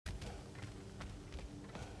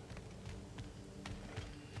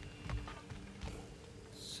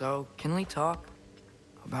So, can we talk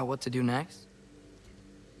about what to do next?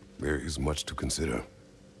 There is much to consider.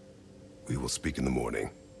 We will speak in the morning.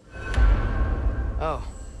 Oh,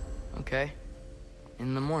 okay.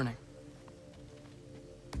 In the morning.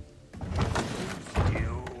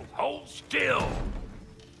 Still, hold still.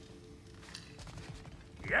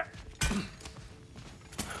 Yeah.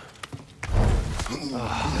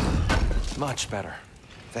 Much better.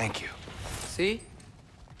 Thank you. See?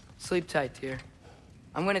 Sleep tight, Tyr.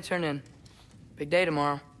 I'm gonna turn in. Big day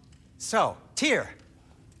tomorrow. So, Tyr.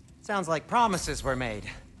 Sounds like promises were made.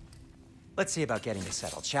 Let's see about getting you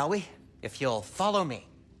settled, shall we? If you'll follow me.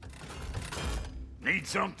 Need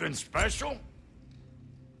something special?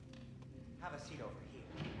 Have a seat over here,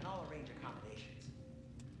 and I'll arrange accommodations.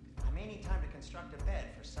 I may need time to construct a bed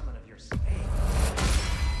for someone of your space.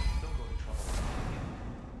 Don't go to trouble.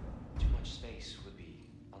 Too much space would be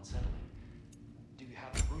unsettling. Do you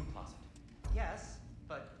have a broom closet? Yes,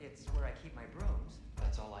 but it's where I keep my brooms.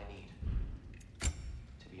 That's all I need.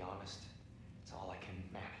 To be honest, it's all I can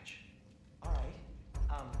manage. All right.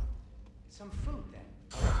 Some food then.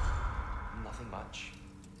 Nothing much.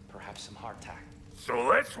 Perhaps some hardtack.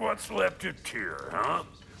 So that's what's left of Tyr, huh?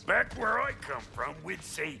 Back where I come from, we'd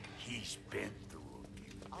say he's been through.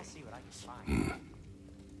 I'll see what I can find.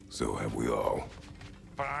 So have we all.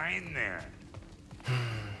 Fine then.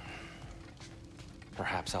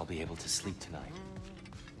 Perhaps I'll be able to sleep tonight.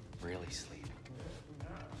 Really sleep.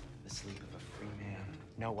 The sleep of a free man.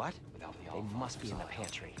 Know what? Without the They must be in the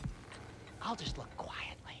pantry. I'll just look quietly.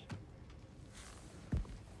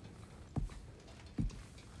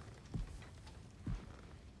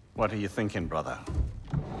 What are you thinking, brother?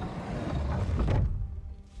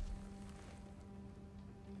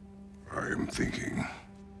 I am thinking.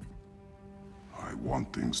 I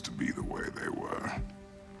want things to be the way they were.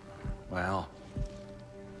 Well,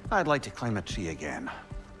 I'd like to climb a tree again.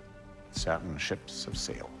 Certain ships have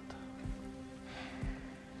sailed.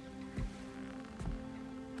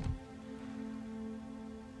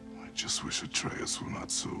 I just wish Atreus were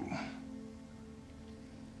not so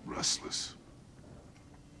restless.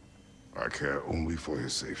 I care only for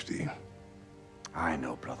his safety. I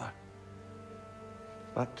know, brother.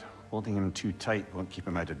 But holding him too tight won't keep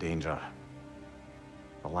him out of danger.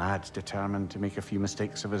 The lad's determined to make a few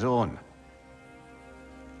mistakes of his own.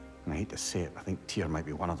 And I hate to say it, I think Tyr might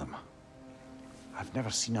be one of them. I've never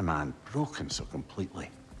seen a man broken so completely.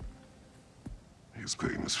 His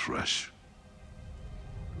pain is fresh.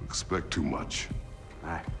 You expect too much.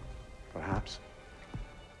 Aye, perhaps.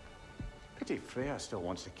 Pity Freya still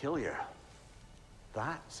wants to kill you.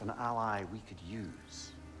 That's an ally we could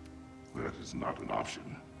use. That is not an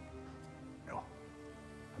option. No,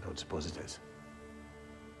 I don't suppose it is.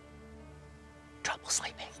 Trouble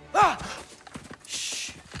sleeping. Ah!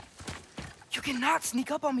 Shh! You cannot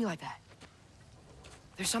sneak up on me like that.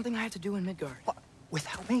 There's something I have to do in Midgard. What?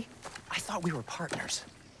 Without me? I thought we were partners.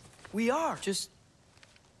 We are, just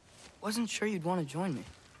wasn't sure you'd want to join me.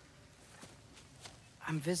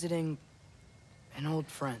 I'm visiting an old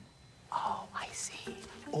friend. Oh, I see.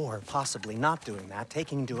 Or possibly not doing that,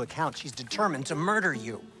 taking into account she's determined to murder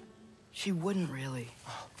you. She wouldn't really.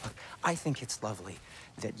 Oh, look, I think it's lovely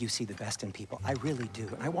that you see the best in people. I really do.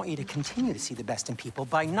 And I want you to continue to see the best in people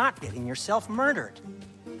by not getting yourself murdered.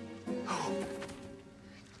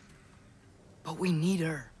 But we need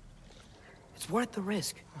her. It's worth the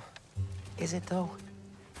risk. Is it, though?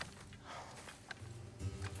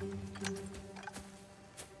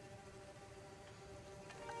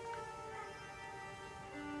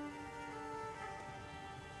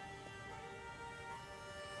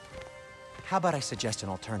 How about I suggest an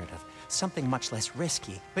alternative? Something much less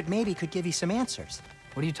risky, but maybe could give you some answers.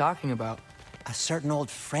 What are you talking about? A certain old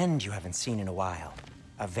friend you haven't seen in a while.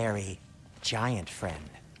 A very giant friend.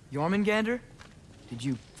 Jormungandr? Did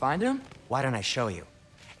you find him? Why don't I show you?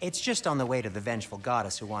 It's just on the way to the vengeful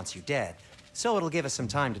goddess who wants you dead, so it'll give us some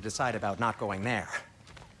time to decide about not going there.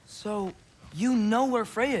 So, you know where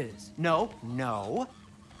Freya is? No.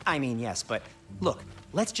 I mean, yes, but look,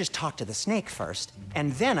 let's just talk to the snake first,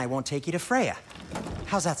 and then I won't take you to Freya.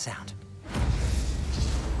 How's that sound?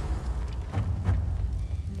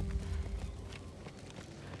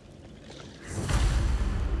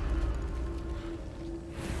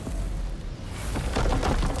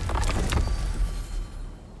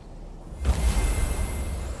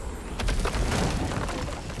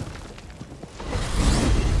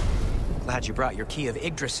 Glad you brought your key of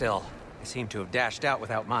Yggdrasil. I seem to have dashed out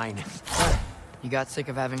without mine. You got sick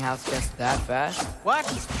of having house guests that fast? What?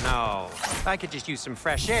 No. I could just use some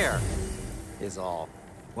fresh air, is all.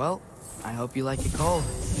 Well, I hope you like it cold.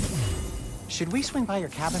 Should we swing by your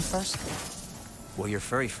cabin first? Will your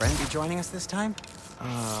furry friend be joining us this time?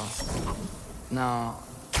 No.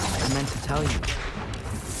 I meant to tell you.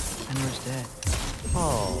 Fenrir's dead.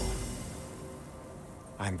 Oh.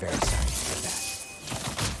 I'm very sorry to hear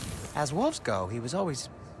that. As wolves go, he was always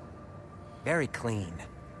very clean.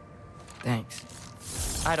 Thanks.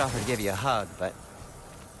 I'd offer to give you a hug, but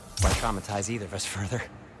why traumatize either of us further?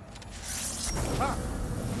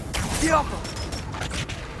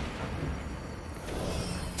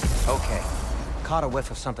 Okay. Caught a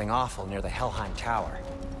whiff of something awful near the Helheim Tower.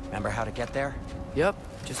 Remember how to get there? Yep,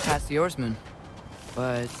 just past the oarsman.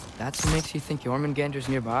 But that's what makes you think Jormungandr's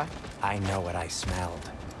nearby? I know what I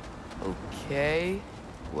smelled. Okay.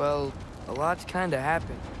 Well, a lot's kinda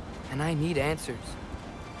happened, and I need answers.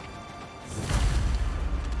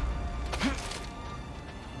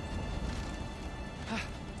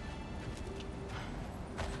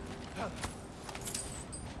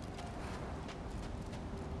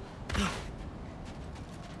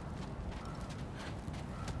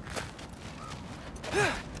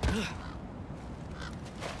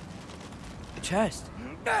 Chest.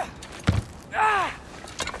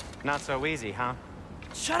 Not so easy, huh?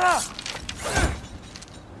 Shut up!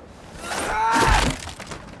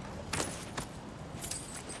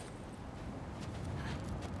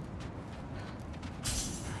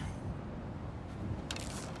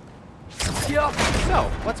 So,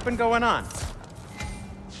 what's been going on?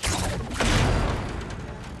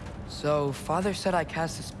 So, Father said I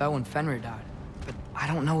cast a spell when Fenrir died, but I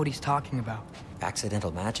don't know what he's talking about.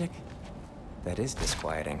 Accidental magic? That is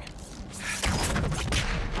disquieting.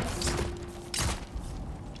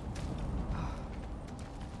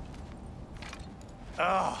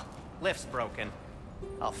 Oh, lift's broken.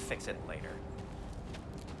 I'll fix it later.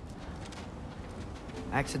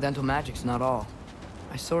 Accidental magic's not all.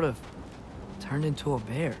 I sort of turned into a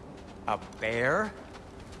bear. A bear?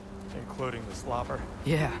 Including the slobber?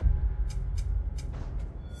 Yeah.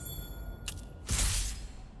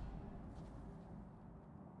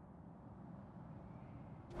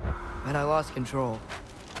 But I lost control.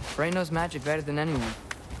 Freya knows magic better than anyone.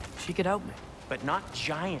 She could help me. But not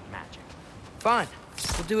giant magic. Fine.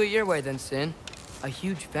 We'll do it your way then, Sin. A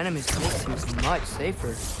huge venomous snake seems much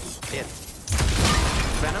safer.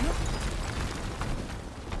 Venomous?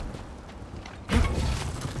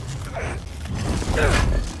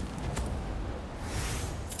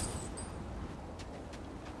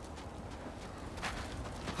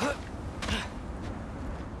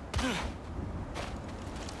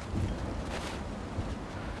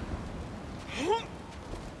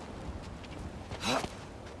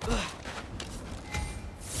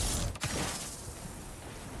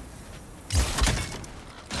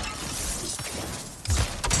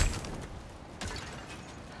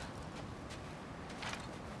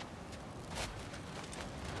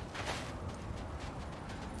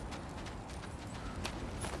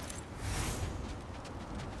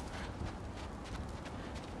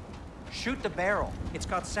 Shoot the barrel. It's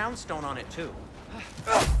got soundstone on it, too.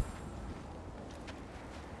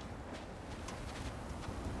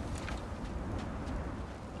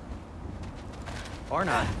 Or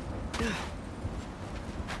not.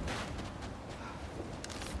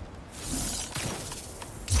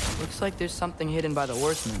 Looks like there's something hidden by the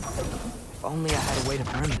horseman. If only I had a way to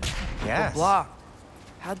burn it. Yes. Or blocked.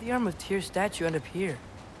 How'd the Arm of Tyr statue end up here?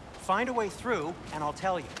 Find a way through, and I'll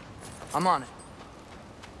tell you. I'm on it.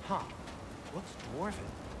 Huh. Looks dwarven.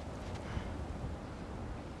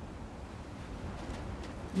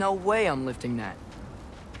 No way I'm lifting that.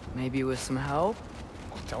 Maybe with some help?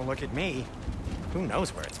 Don't look at me. Who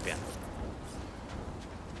knows where it's been?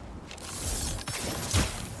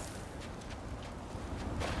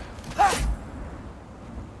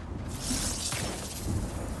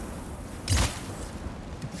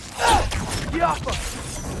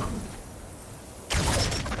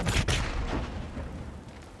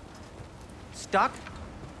 Stuck?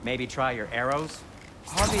 Maybe try your arrows?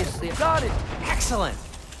 Obviously, got it! Excellent!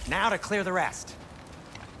 Now to clear the rest.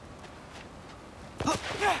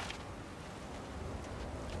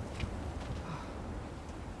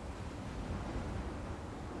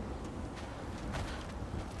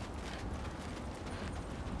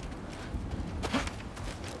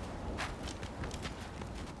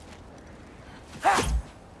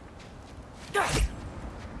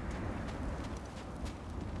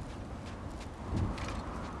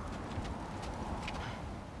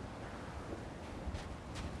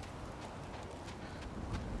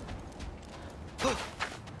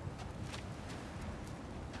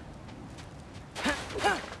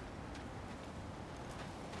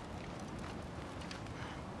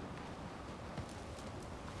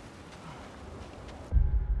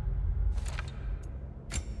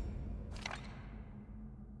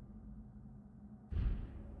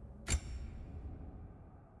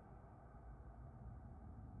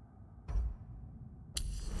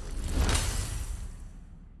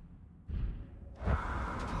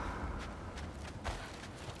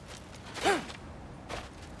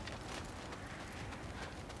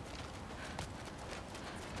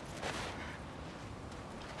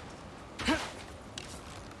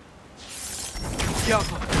 Yo.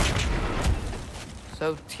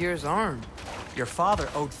 So, Tyr's arm. Your father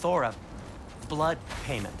owed Thor a blood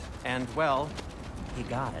payment, and, well, he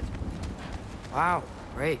got it. Wow,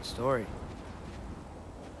 great story.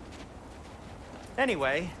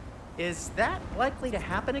 Anyway, is that likely to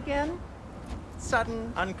happen again?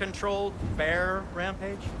 Sudden, uncontrolled bear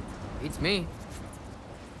rampage? Beats me.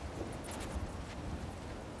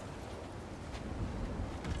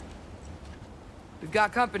 We've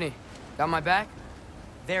got company. Got my back?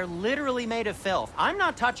 They're literally made of filth. I'm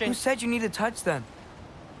not touching... Who said you need to touch them?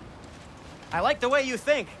 I like the way you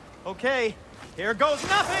think. Okay, here goes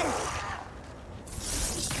nothing!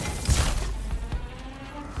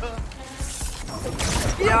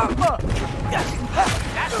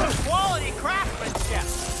 That's some quality craftsmanship!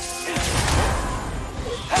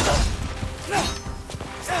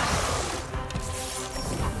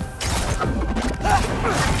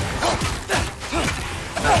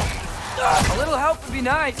 A little help would be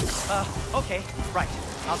nice. Okay, right.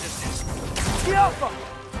 I'll just...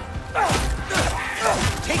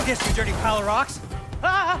 Take this, you dirty pile of rocks!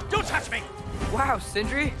 Ah, don't touch me! Wow,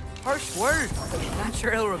 Sindri. Harsh words. Not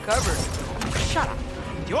sure he'll recover. Shut up.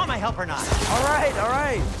 Do you want my help or not? All right, all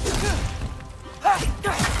right.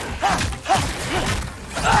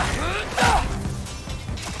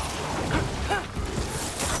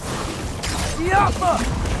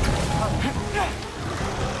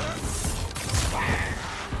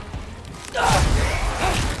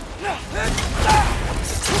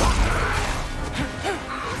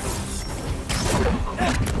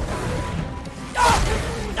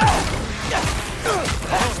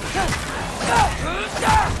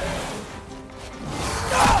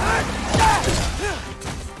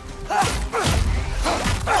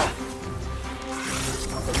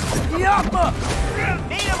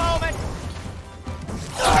 Need a moment!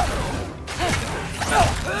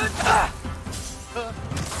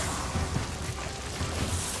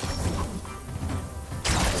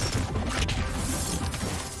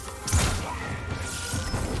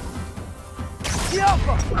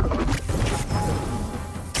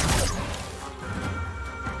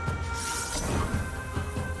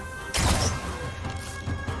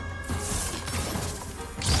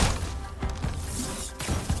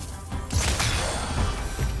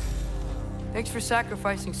 Thanks for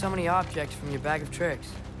sacrificing so many objects from your bag of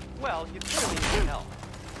tricks. Well, you clearly need help.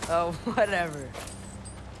 Oh, whatever.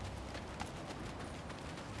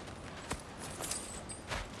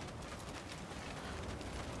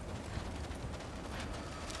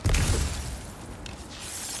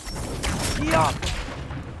 Yeah.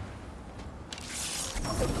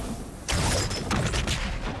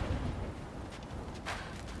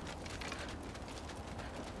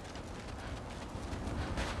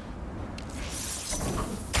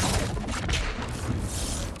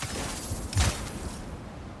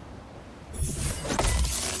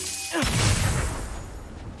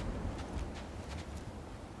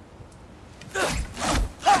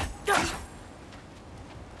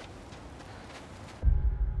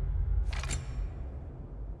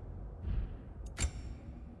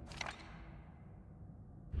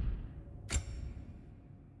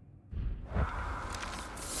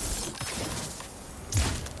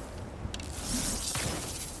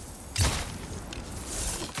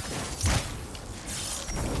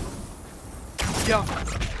 Yo.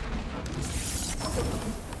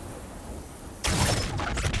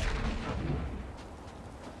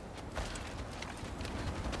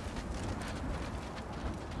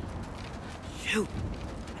 Shoot.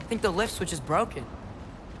 I think the lift switch is broken.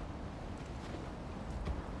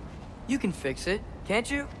 You can fix it,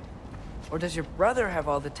 can't you? Or does your brother have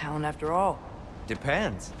all the talent after all?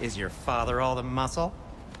 Depends. Is your father all the muscle?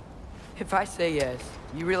 If I say yes,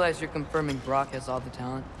 you realize you're confirming Brock has all the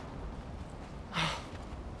talent?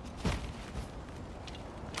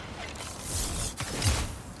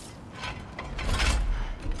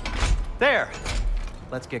 There!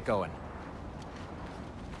 Let's get going.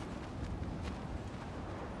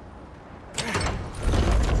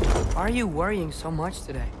 Why are you worrying so much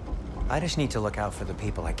today? I just need to look out for the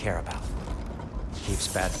people I care about. Keeps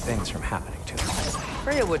bad things from happening to them.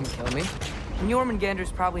 Freya wouldn't kill me, and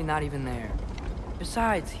Jormungandr's probably not even there.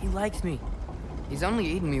 Besides, he likes me. He's only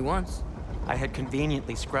eaten me once. I had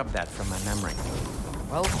conveniently scrubbed that from my memory.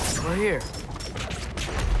 Well, we're here.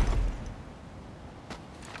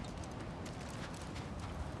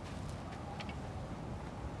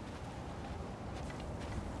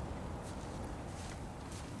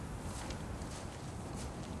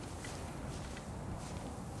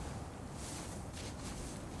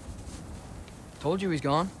 Told you he's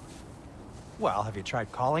gone. Well, have you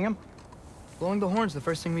tried calling him? Blowing the horn's the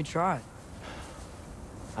first thing we tried.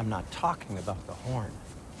 I'm not talking about the horn.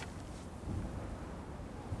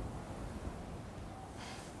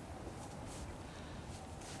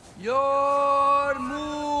 Yormuteum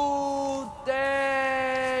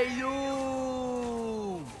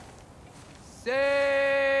Senu.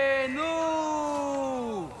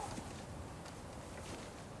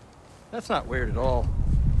 That's not weird at all.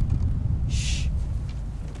 Shh.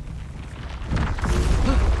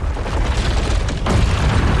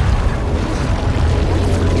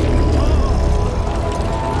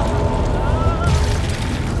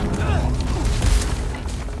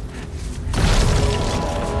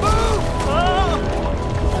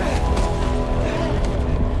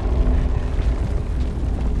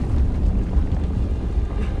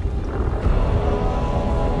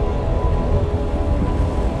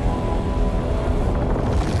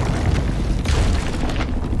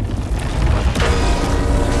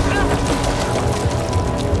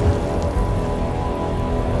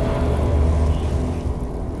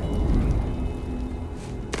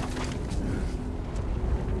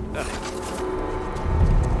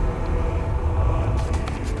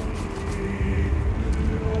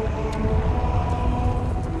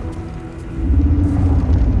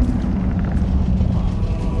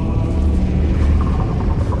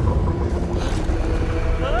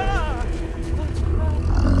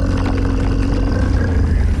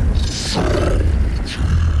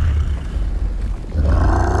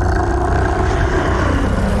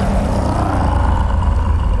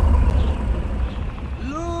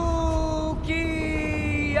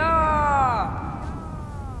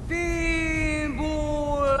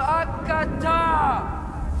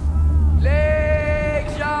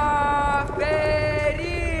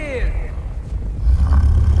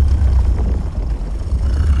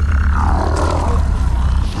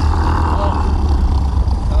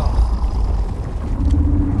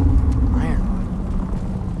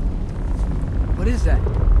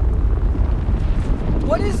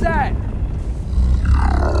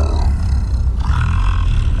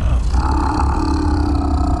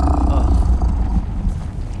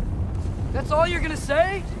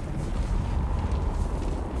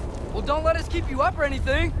 Or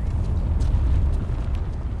anything.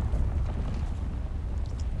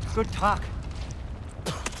 Good talk.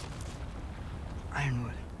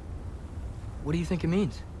 Ironwood. What do you think it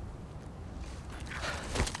means?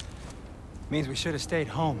 Means we should have stayed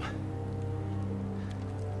home.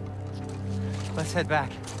 Let's head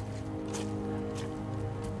back.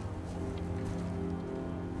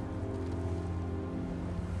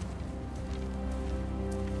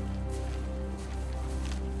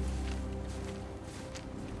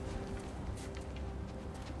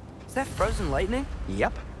 Is that frozen lightning?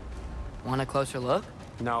 Yep. Want a closer look?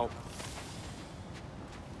 No.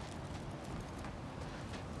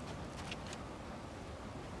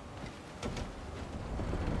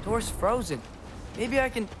 Door's frozen. Maybe I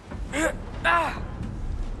can... Ah!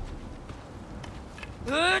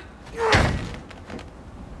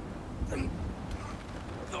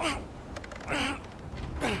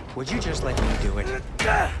 Would you just let me do it?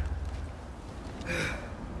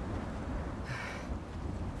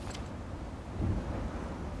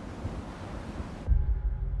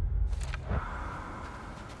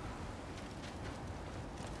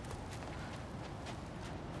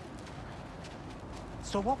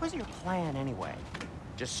 So what was your plan, anyway?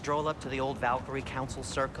 Just stroll up to the old Valkyrie Council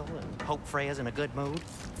Circle and hope Freya's in a good mood?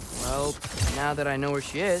 Well, now that I know where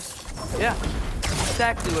she is, yeah,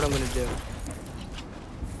 exactly what I'm gonna do.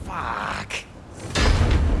 Fuck.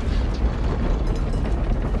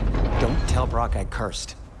 Don't tell Brock I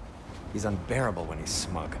cursed. He's unbearable when he's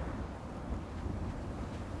smug.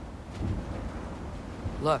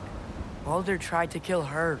 Look, Baldur tried to kill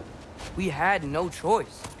her. We had no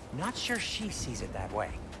choice. Not sure she sees it that way.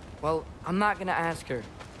 Well, I'm not gonna ask her.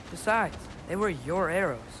 Besides, they were your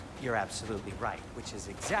arrows. You're absolutely right, which is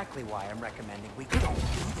exactly why I'm recommending we don't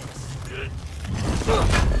do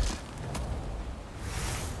this.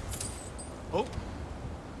 Oh.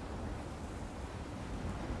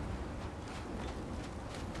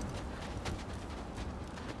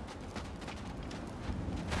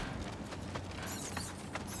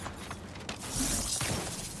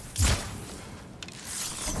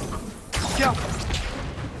 Go!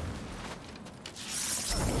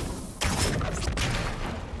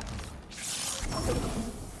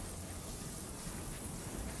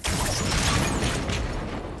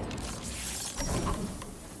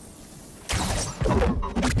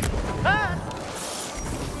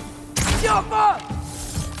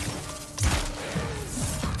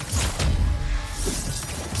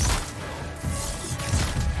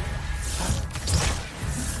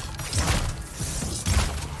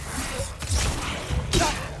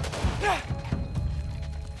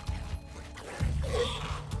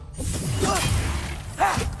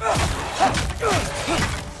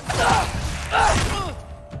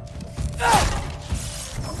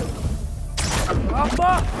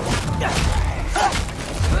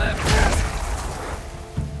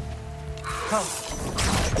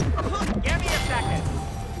 Give me a second.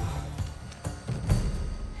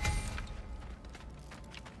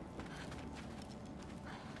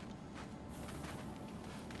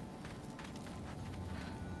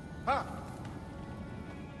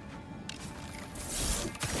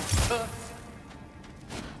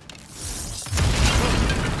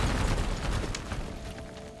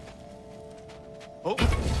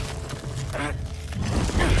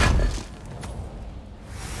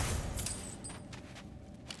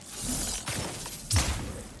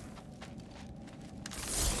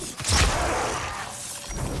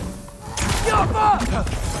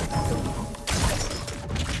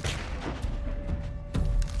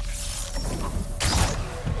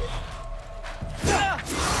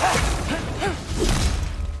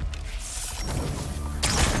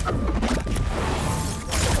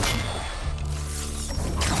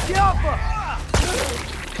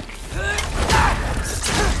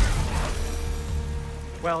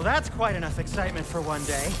 Well, that's quite enough excitement for one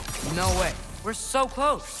day. No way. We're so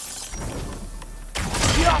close.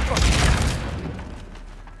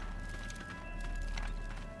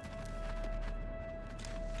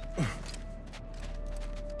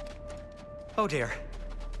 Oh dear.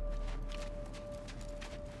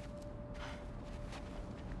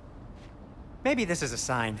 Maybe this is a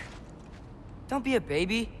sign. Don't be a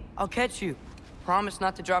baby. I'll catch you. Promise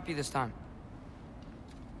not to drop you this time.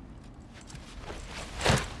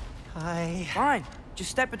 Fine.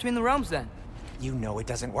 Just step between the realms then. You know it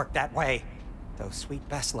doesn't work that way. Though sweet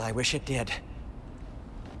Bessel, I wish it did.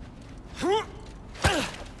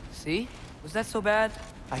 See? Was that so bad?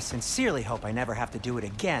 I sincerely hope I never have to do it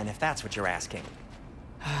again, if that's what you're asking.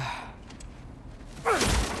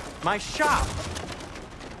 My shop!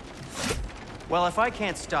 Well, if I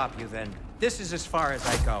can't stop you, then this is as far as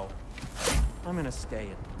I go. I'm gonna stay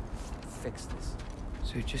and fix this.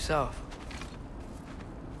 Suit yourself.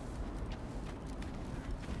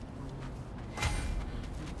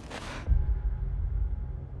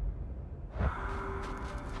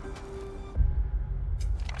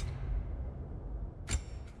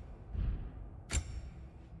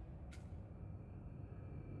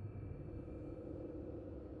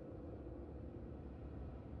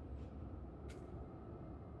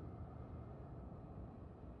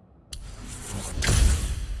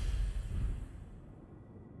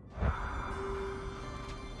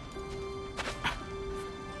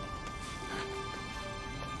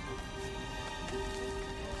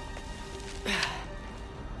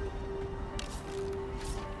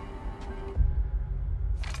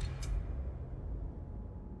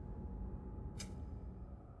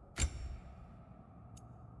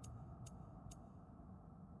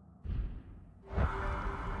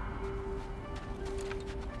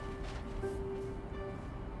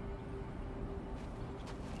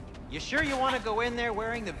 You sure you want to go in there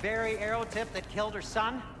wearing the very arrow tip that killed her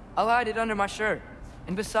son? I'll hide it under my shirt.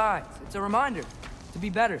 And besides, it's a reminder to be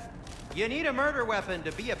better. You need a murder weapon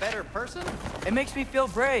to be a better person? It makes me feel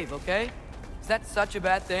brave, okay? Is that such a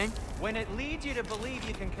bad thing? When it leads you to believe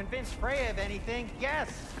you can convince Freya of anything, yes,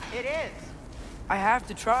 it is. I have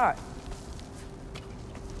to try.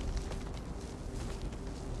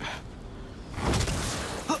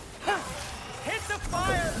 Hit the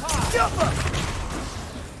fire pot!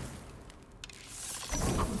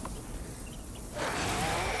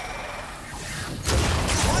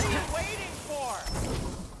 What are you waiting for?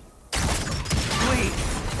 Please.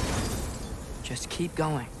 Just keep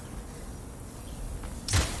going.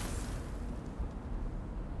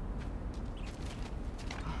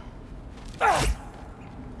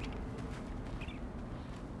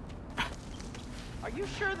 Are you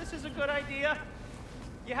sure this is a good idea?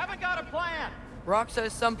 You haven't got a plan. Rock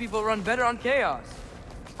says some people run better on chaos.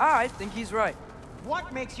 I think he's right.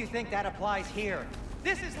 What makes you think that applies here?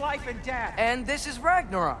 This is life and death. And this is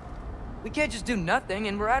Ragnarok. We can't just do nothing,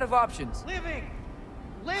 and we're out of options. Living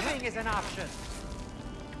is an option.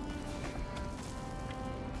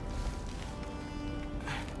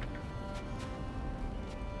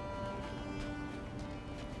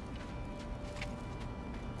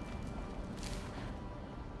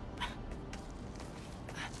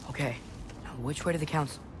 Okay, now which way to the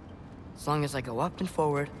council? As long as I go up and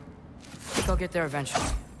forward, I think I'll get there eventually.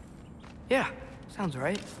 Yeah, sounds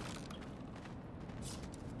right.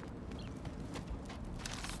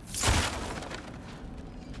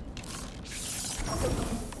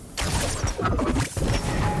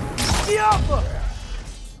 Diablo!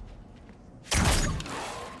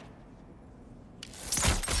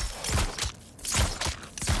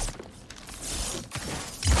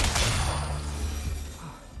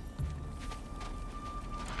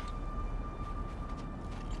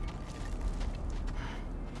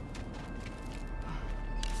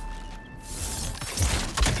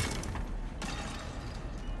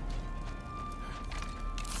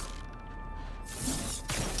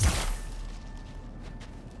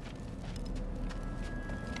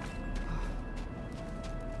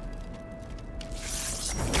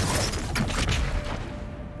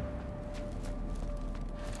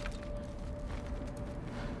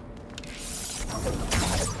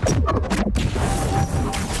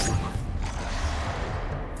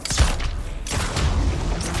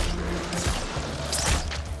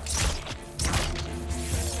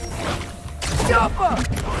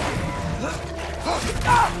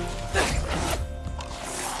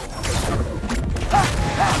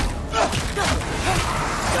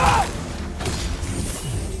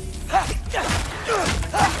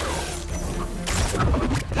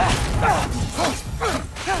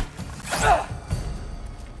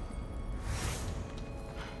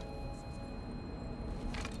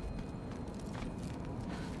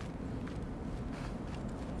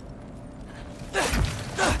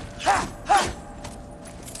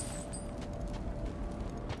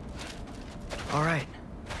 All right,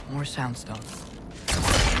 more soundstone.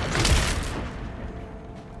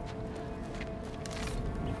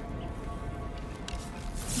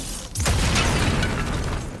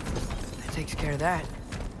 That takes care of that.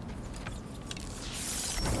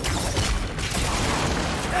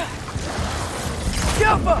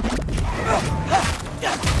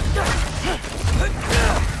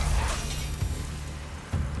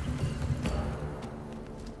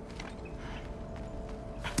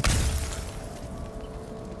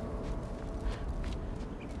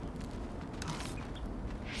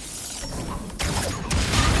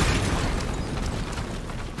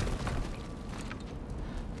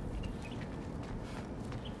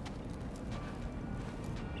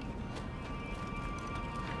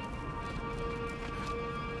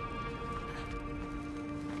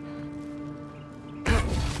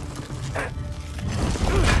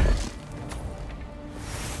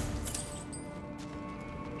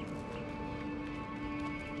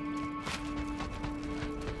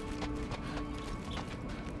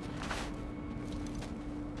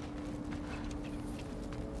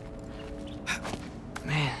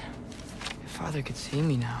 Father could see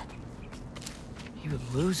me now. He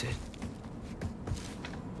would lose it.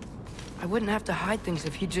 I wouldn't have to hide things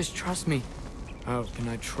if he'd just trust me. How can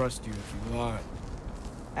I trust you if you lie?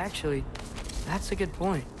 Actually, that's a good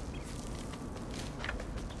point.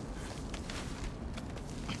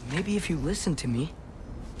 Maybe if you listened to me.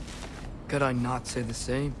 Could I not say the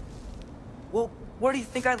same? Well, where do you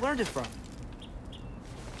think I learned it from?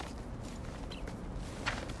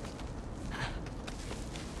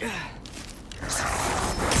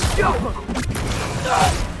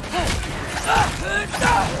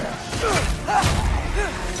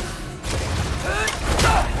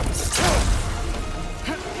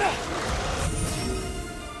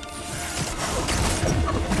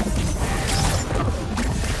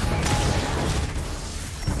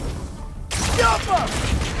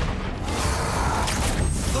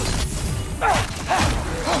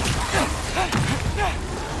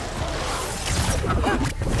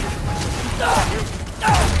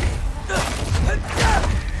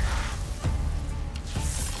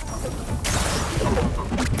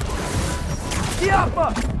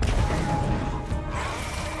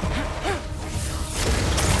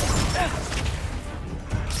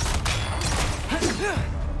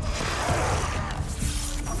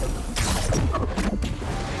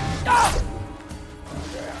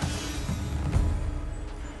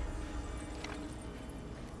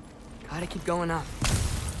 Gotta keep going up.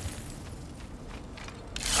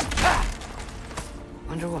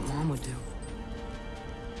 Wonder what Mom would do.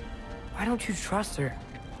 Why don't you trust her?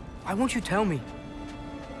 Why won't you tell me?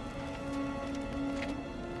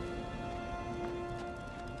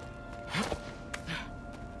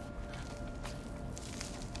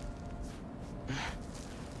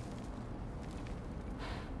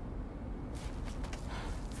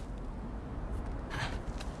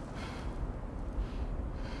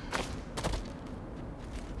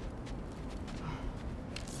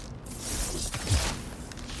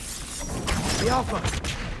 The Alpha!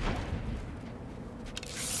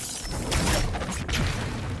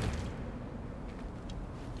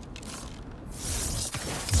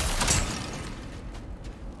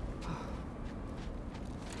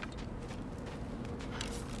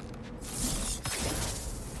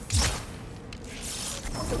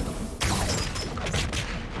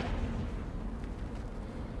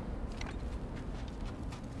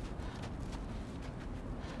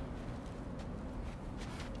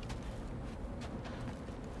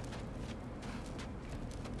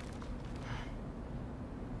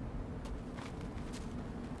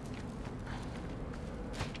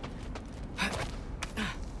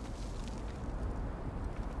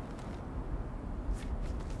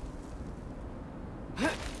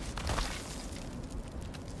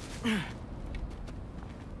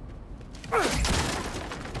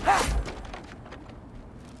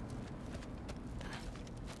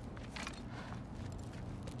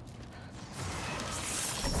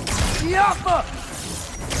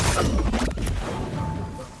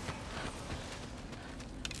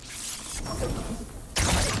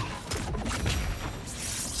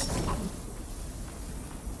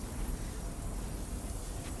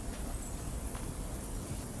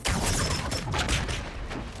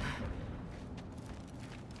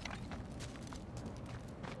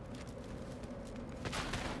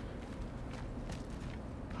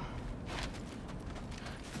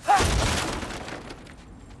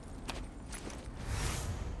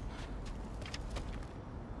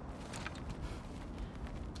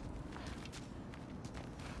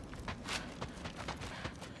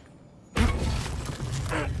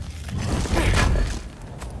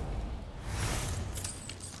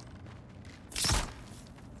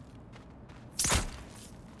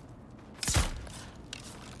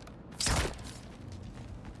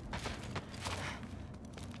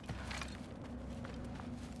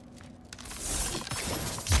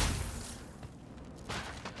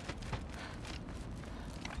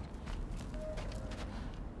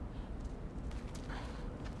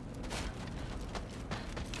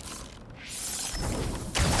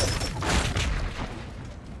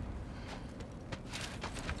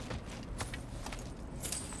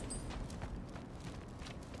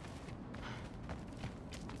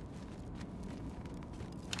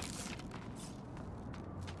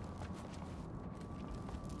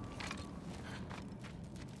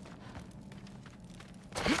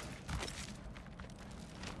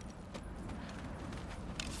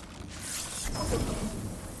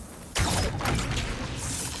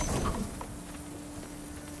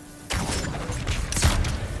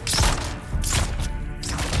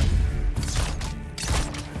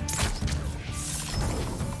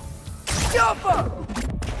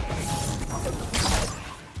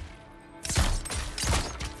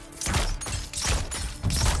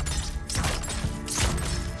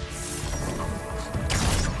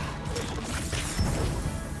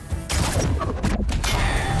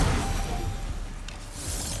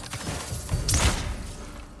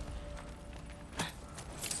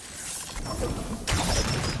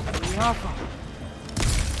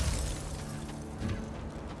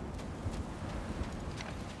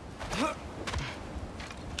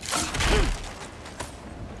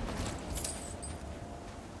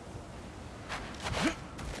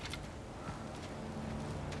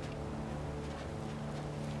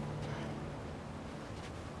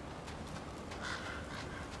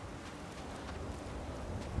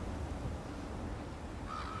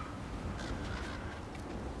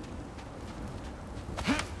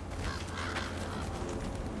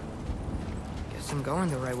 I'm going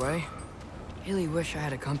the right way. Really wish I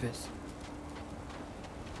had a compass.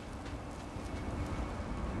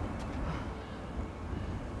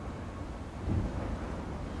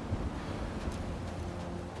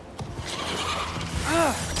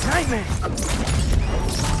 Nightmare!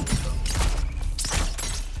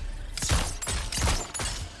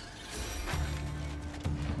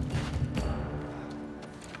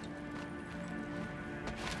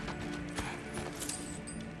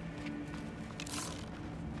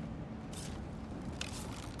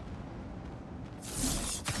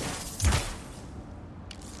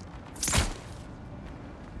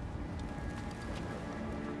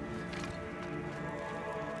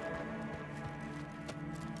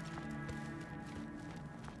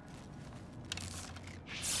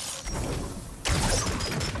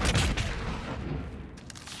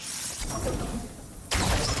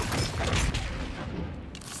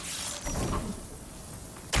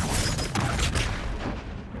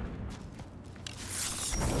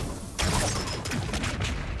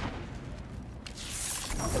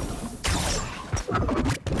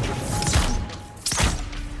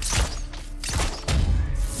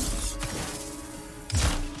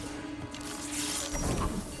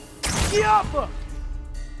 Yappa!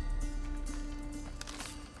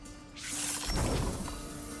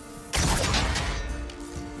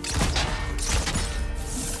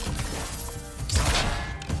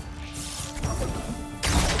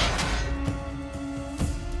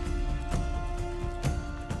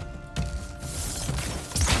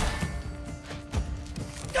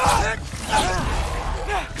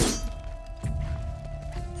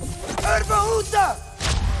 Erbaúda!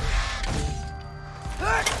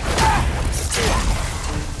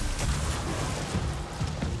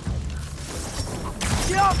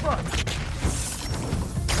 Yappa!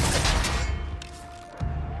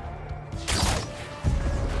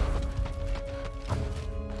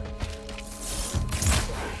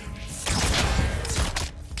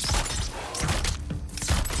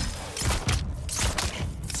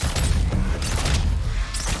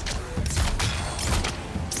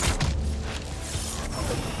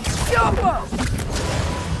 Yappa!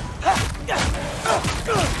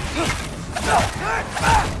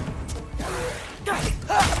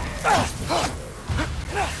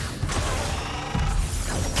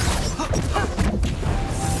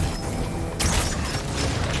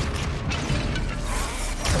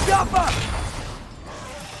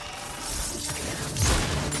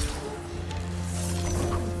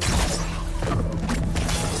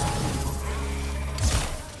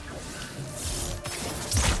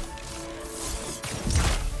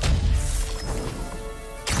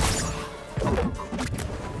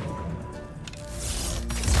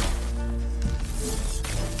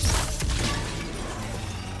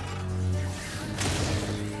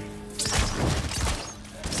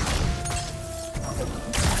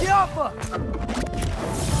 Yappa!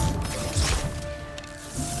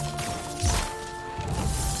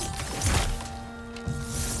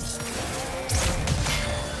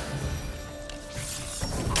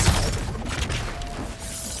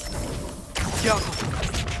 Yappa!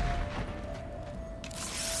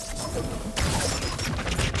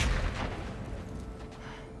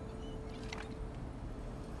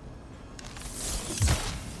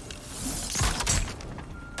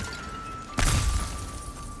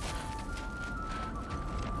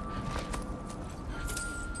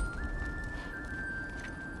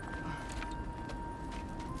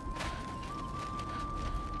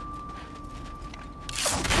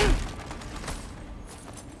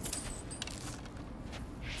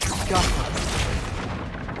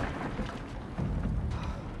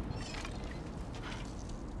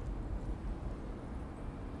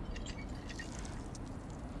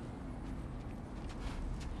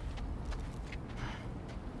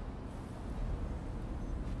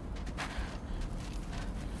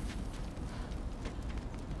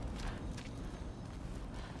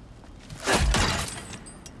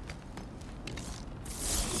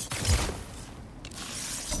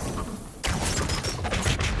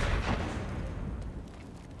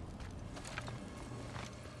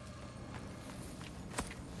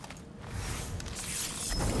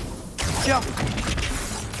 Jump!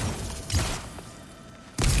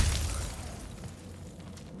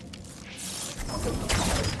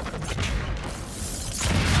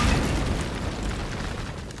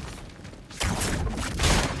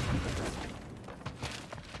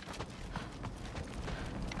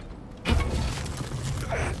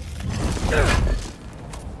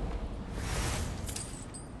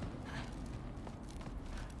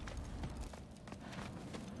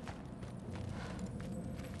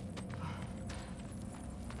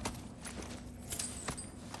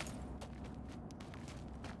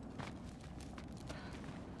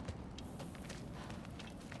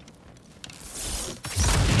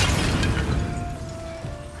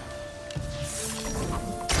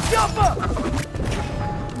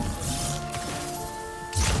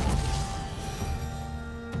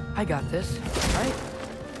 I got this, right?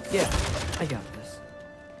 Yeah, I got this.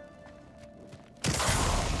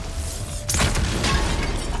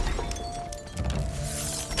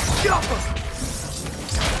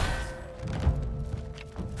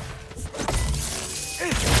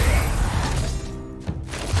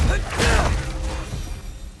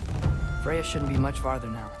 Freya shouldn't be much farther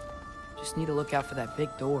now. Just need to look out for that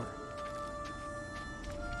big door.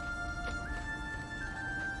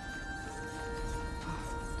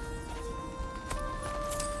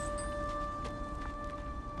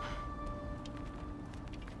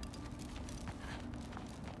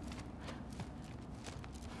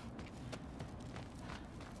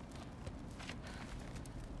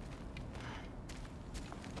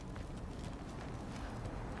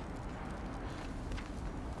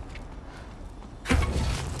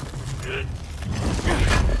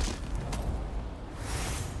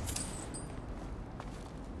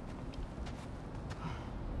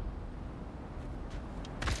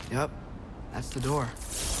 Yep, that's the door.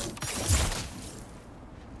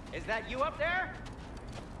 Is that you up there?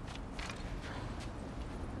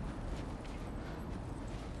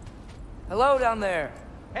 Hello down there.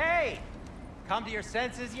 Hey! Come to your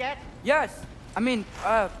senses yet? Yes, I mean,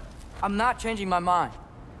 I'm not changing my mind.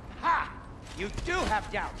 Ha! You do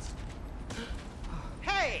have doubts.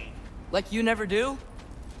 Hey! Like you never do?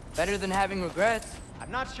 Better than having regrets.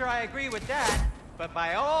 I'm not sure I agree with that, but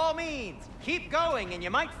by all means, keep going and you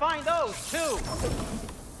might find those too.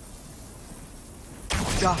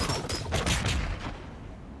 Jaffa.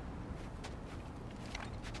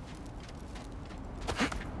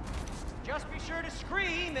 Just be sure to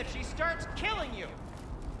scream if she starts killing you.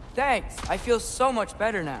 Thanks, I feel so much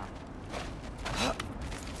better now.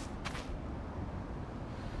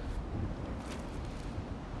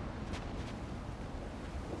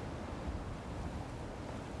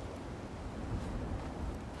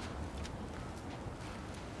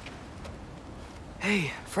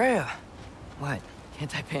 Hey, Freya. What?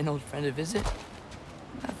 Can't I pay an old friend a visit?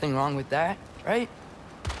 Nothing wrong with that, right?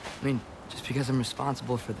 I mean, just because I'm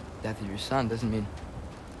responsible for the death of your son doesn't mean...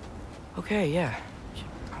 Okay, yeah. Should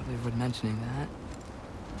probably avoid mentioning that.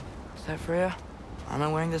 Is that Freya? Am I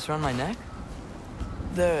wearing this around my neck?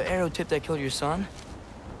 The arrow tip that killed your son?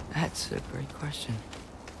 That's a great question.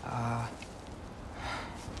 I'm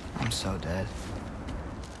so dead.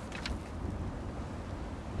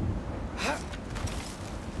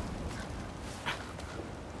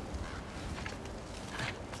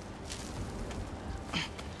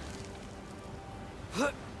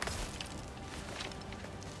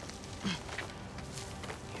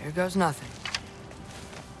 Here goes nothing.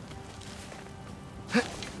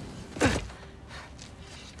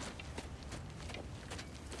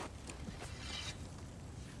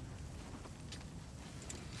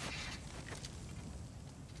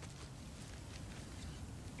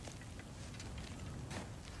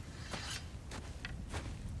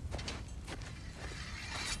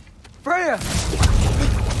 Freya!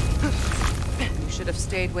 You should have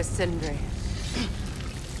stayed with Sindri.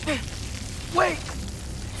 Wait!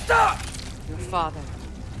 Stop! Your father.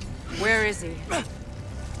 Where is he?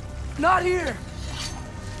 Not here!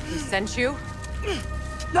 He sent you?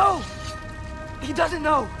 No! He doesn't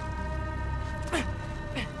know! You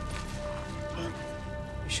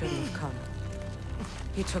shouldn't have come.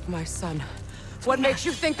 He took my son. What makes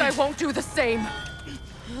you think I won't do the same?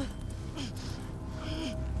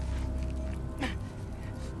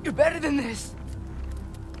 You're better than this!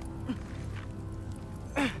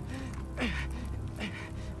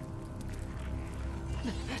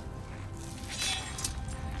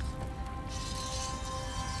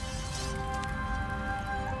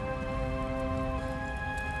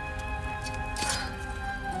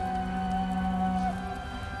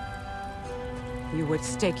 You would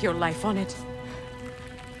stake your life on it?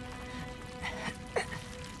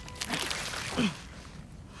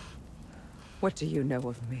 What do you know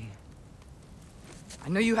of me? I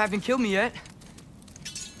know you haven't killed me yet.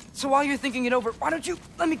 So while you're thinking it over, why don't you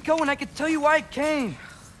let me go and I can tell you why I came?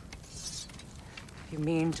 You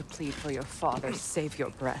mean to plead for your father, save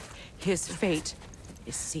your breath. His fate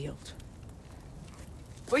is sealed.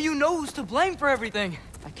 But you know who's to blame for everything.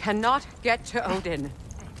 I cannot get to Odin.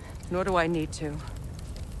 Nor do I need to.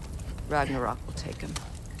 Ragnarok will take him.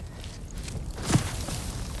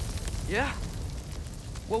 Yeah?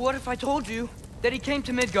 Well, what if I told you that he came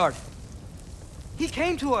to Midgard? He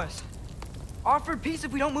came to us. Offered peace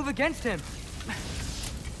if we don't move against him.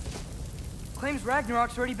 Claims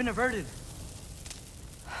Ragnarok's already been averted.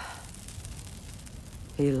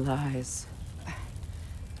 He lies.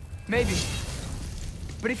 Maybe.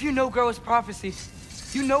 But if you know Groa's prophecy,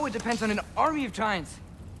 you know it depends on an army of giants.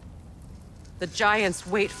 The giants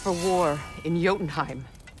wait for war in Jotunheim.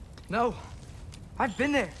 No. I've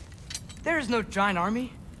been there. There is no giant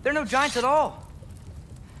army. There are no giants at all.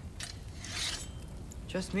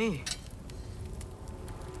 Just me.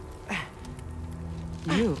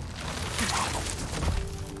 You.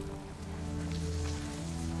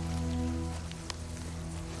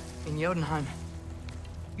 In Jotunheim,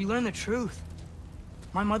 we learn the truth.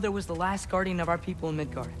 My mother was the last guardian of our people in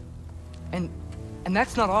Midgard. And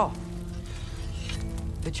that's not all.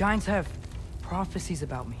 The giants have prophecies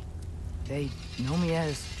about me. They know me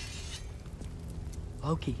as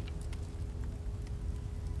Loki.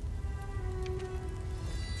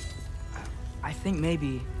 I think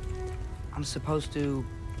maybe I'm supposed to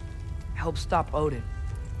help stop Odin,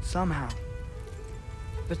 somehow.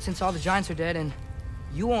 But since all the giants are dead and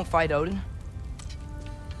you won't fight Odin,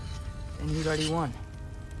 then you'd already won.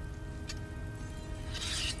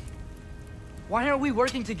 Why aren't we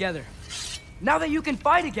working together? Now that you can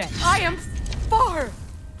fight again! I am far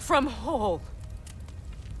from whole.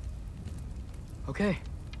 Okay.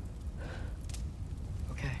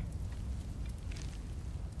 Okay.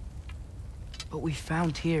 But we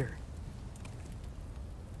found Tyr.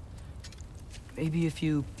 Maybe if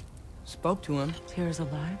you spoke to him... Tyr's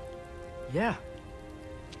alive? Yeah.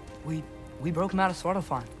 We broke him out of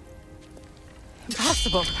Svartalfheim.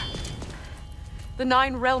 Impossible. The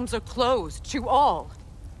 9 realms are closed to all.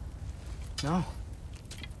 No.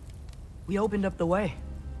 We opened up the way.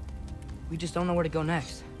 We just don't know where to go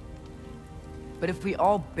next. But if we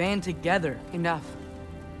all band together... Enough.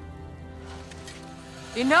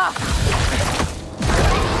 Enough!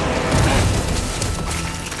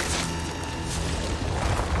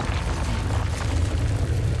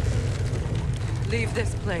 Leave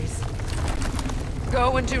this place.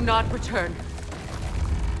 Go and do not return.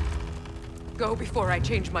 Go before I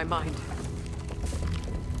change my mind.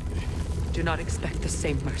 Do not expect the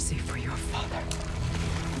same mercy for your father.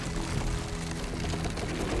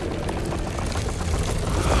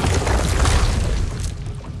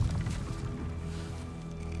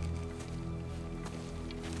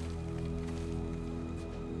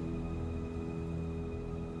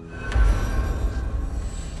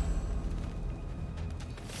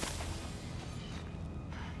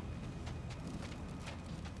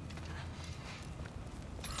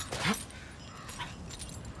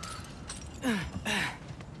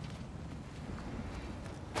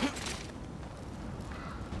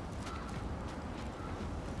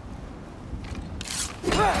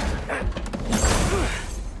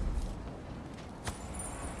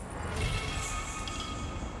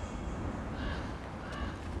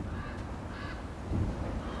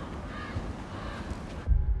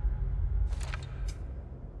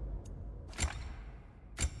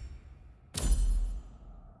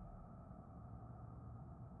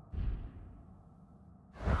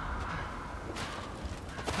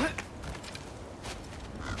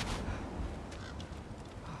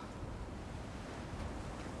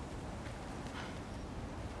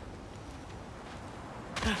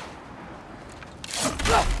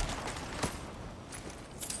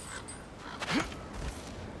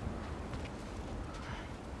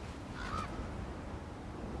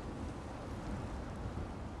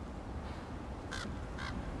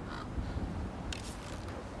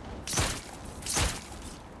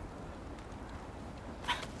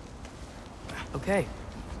 Okay,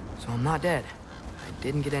 so I'm not dead. I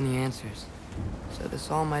didn't get any answers. So this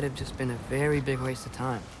all might have just been a very big waste of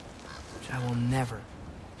time. Which I will never,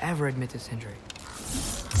 ever admit to Sindri.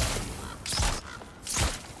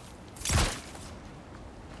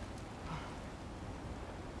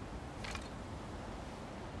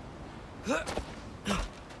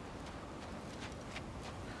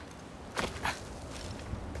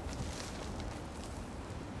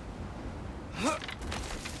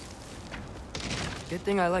 Good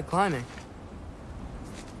thing I like climbing.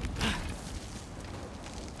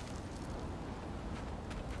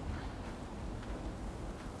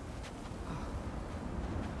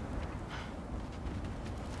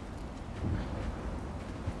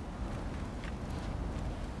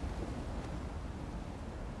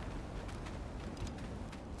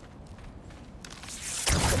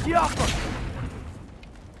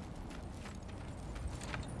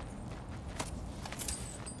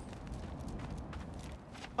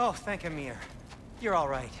 Oh, thank Amir. You're all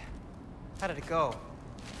right. How did it go?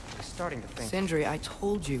 I was starting to think... Sindri, I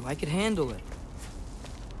told you I could handle it.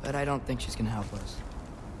 But I don't think she's gonna help us.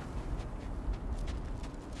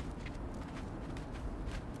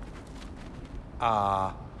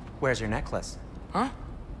 Where's your necklace? Huh?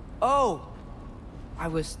 Oh! I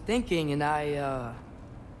was thinking and I,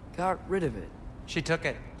 got rid of it. She took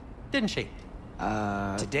it, didn't she?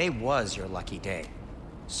 Today was your lucky day.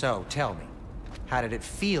 So, tell me, how did it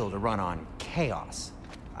feel to run on chaos?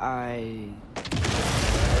 I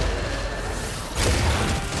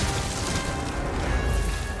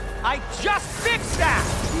just fixed that!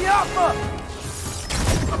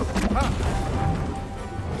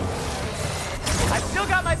 I've still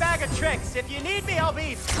got my bag of tricks. If you need me, I'll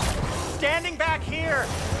be standing back here.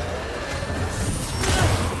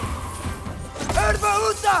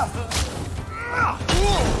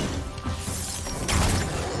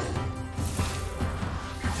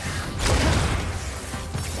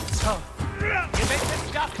 So, you think this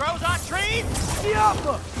stuff grows on trees?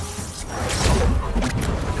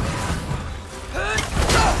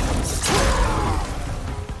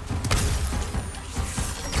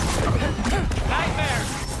 Nightmares!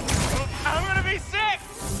 I'm gonna be sick!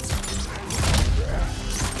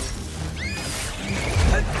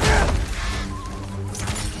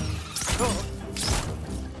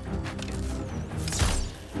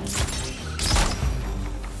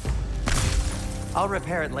 I'll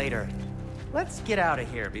repair it later. Let's get out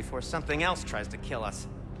of here before something else tries to kill us.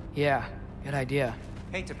 Yeah, good idea.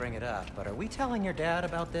 Hate to bring it up, but are we telling your dad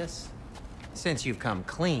about this? Since you've come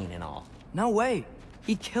clean and all. No way.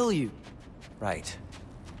 He'd kill you. Right.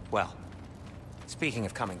 Well, speaking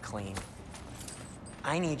of coming clean,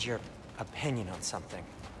 I need your opinion on something.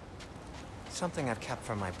 Something I've kept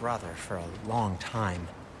from my brother for a long time.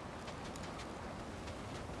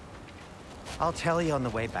 I'll tell you on the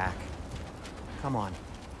way back. Come on.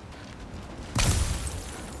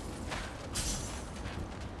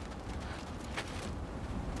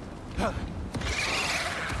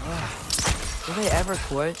 Do they ever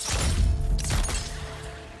quit?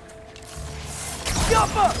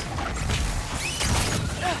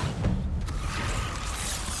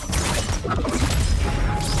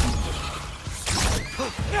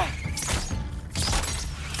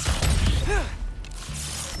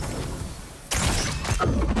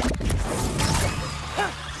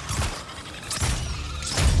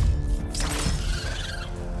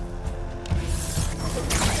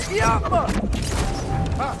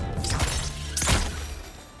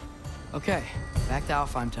 Okay, back to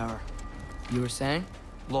Alfheim Tower. You were saying?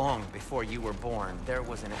 Long before you were born, there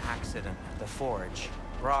was an accident at the forge.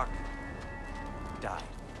 Brock died.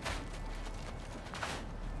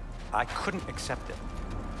 I couldn't accept it.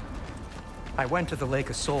 I went to the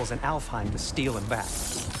Lake of Souls in Alfheim to steal him back.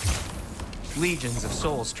 Legions of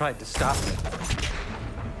souls tried to stop me.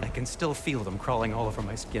 I can still feel them crawling all over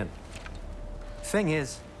my skin. Thing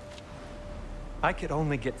is, I could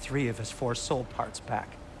only get 3 of his 4 soul parts back.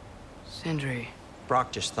 Sindri.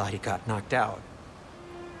 Brock just thought he got knocked out.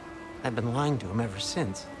 I've been lying to him ever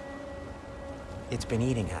since. It's been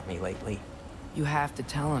eating at me lately. You have to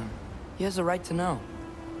tell him. He has a right to know.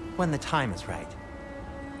 When the time is right.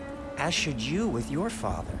 As should you with your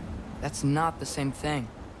father. That's not the same thing.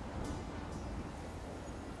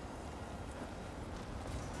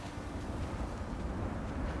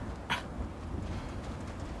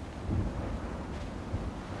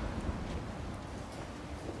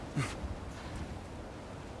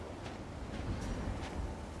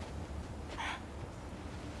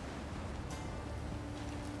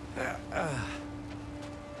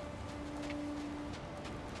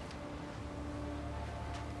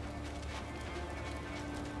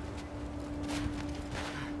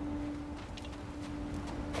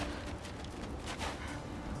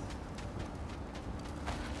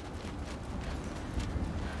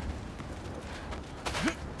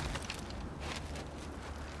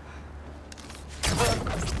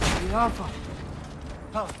 Alpha.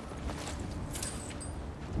 Oh.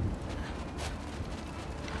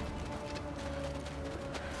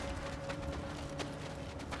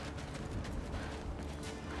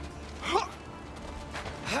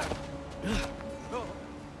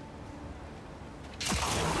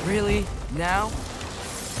 Really? Now?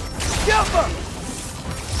 Jumper!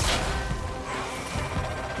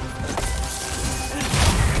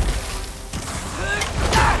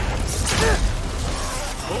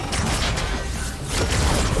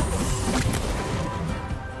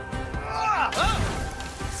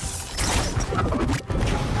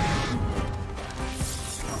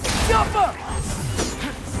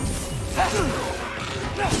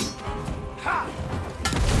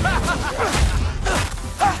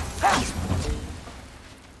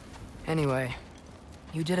 Anyway,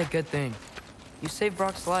 you did a good thing. You saved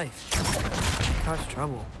Brock's life. You caused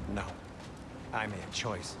trouble. No. I made a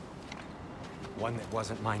choice. One that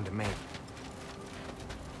wasn't mine to make.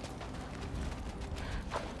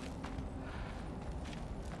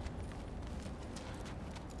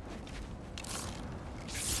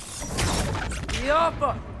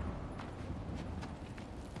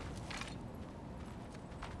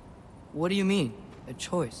 What do you mean, a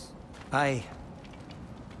choice? I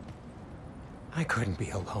couldn't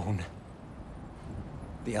be alone.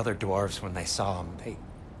 The other dwarves, when they saw him, they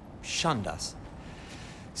shunned us.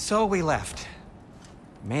 So we left.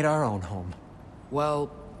 Made our own home.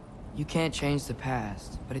 Well, you can't change the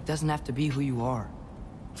past, but it doesn't have to be who you are.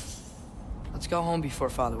 Let's go home before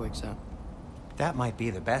Father wakes up. That might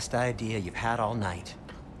be the best idea you've had all night.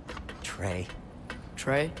 Trey.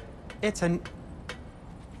 Trey? It's an...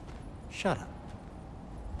 Shut up.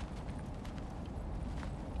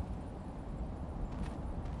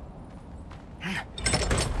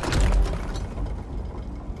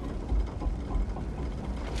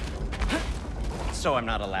 So I'm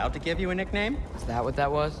not allowed to give you a nickname? Is that what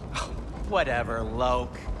that was? Whatever,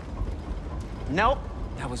 Loke. Nope,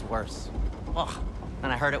 that was worse. Ugh,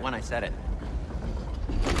 and I heard it when I said it.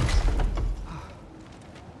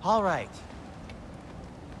 All right.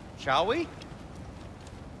 Shall we?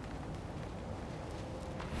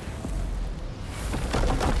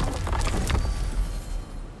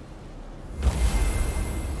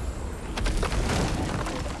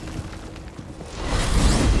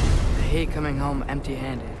 I hate coming home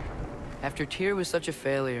empty-handed. After Tyr was such a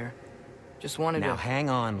failure, just wanted Now to... hang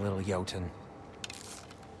on, little Jotun.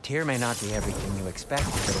 Tyr may not be everything you expect,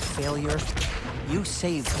 but a failure, you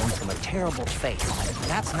saved him from a terrible fate.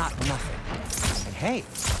 That's not nothing. And hey,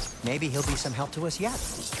 maybe he'll be some help to us yet.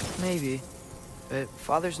 Maybe. But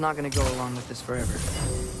Father's not gonna go along with this forever.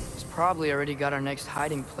 He's probably already got our next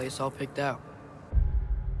hiding place all picked out.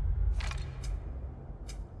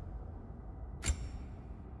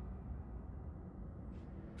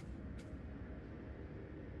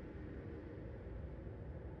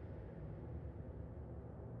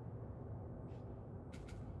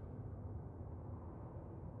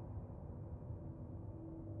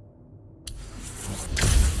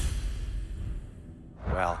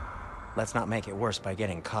 Well, let's not make it worse by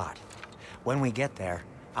getting caught. When we get there,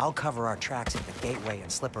 I'll cover our tracks at the gateway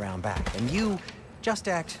and slip around back. And you just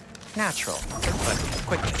act natural, but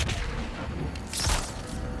quickly.